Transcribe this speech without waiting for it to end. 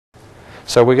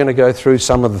So we're going to go through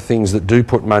some of the things that do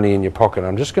put money in your pocket.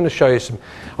 I'm just going to show you some.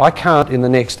 I can't in the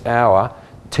next hour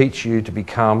teach you to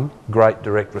become great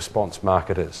direct response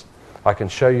marketers. I can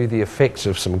show you the effects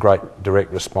of some great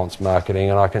direct response marketing,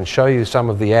 and I can show you some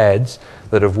of the ads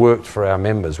that have worked for our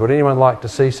members. Would anyone like to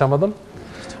see some of them?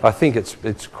 I think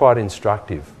it's quite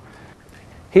instructive.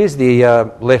 Here's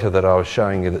the letter that I was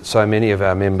showing you that so many of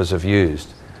our members have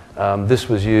used. This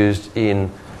was used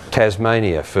in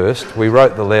Tasmania first. We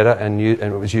wrote the letter and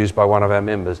it was used by one of our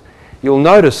members. You'll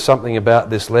notice something about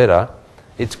this letter.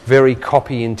 It's very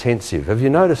copy intensive. Have you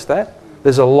noticed that?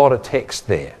 There's a lot of text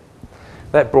there.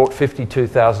 That brought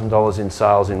 $52,000 in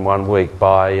sales in 1 week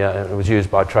it was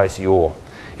used by Tracy Orr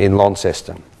in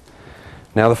Launceston.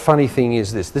 Now the funny thing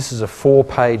is this is a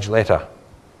 4-page letter.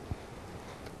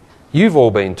 You've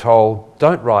all been told,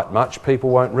 don't write much, people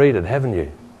won't read it, haven't you?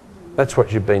 That's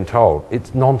what you've been told.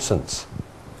 It's nonsense.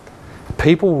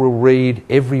 People will read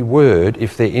every word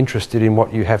if they're interested in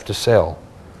what you have to sell.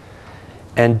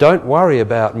 And don't worry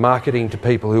about marketing to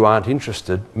people who aren't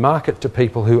interested. Market to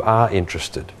people who are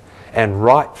interested and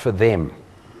write for them.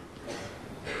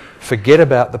 Forget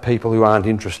about the people who aren't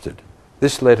interested.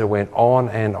 This letter went on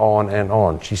and on and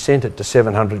on. She sent it to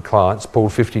 700 clients,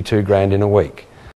 pulled 52 grand in a week.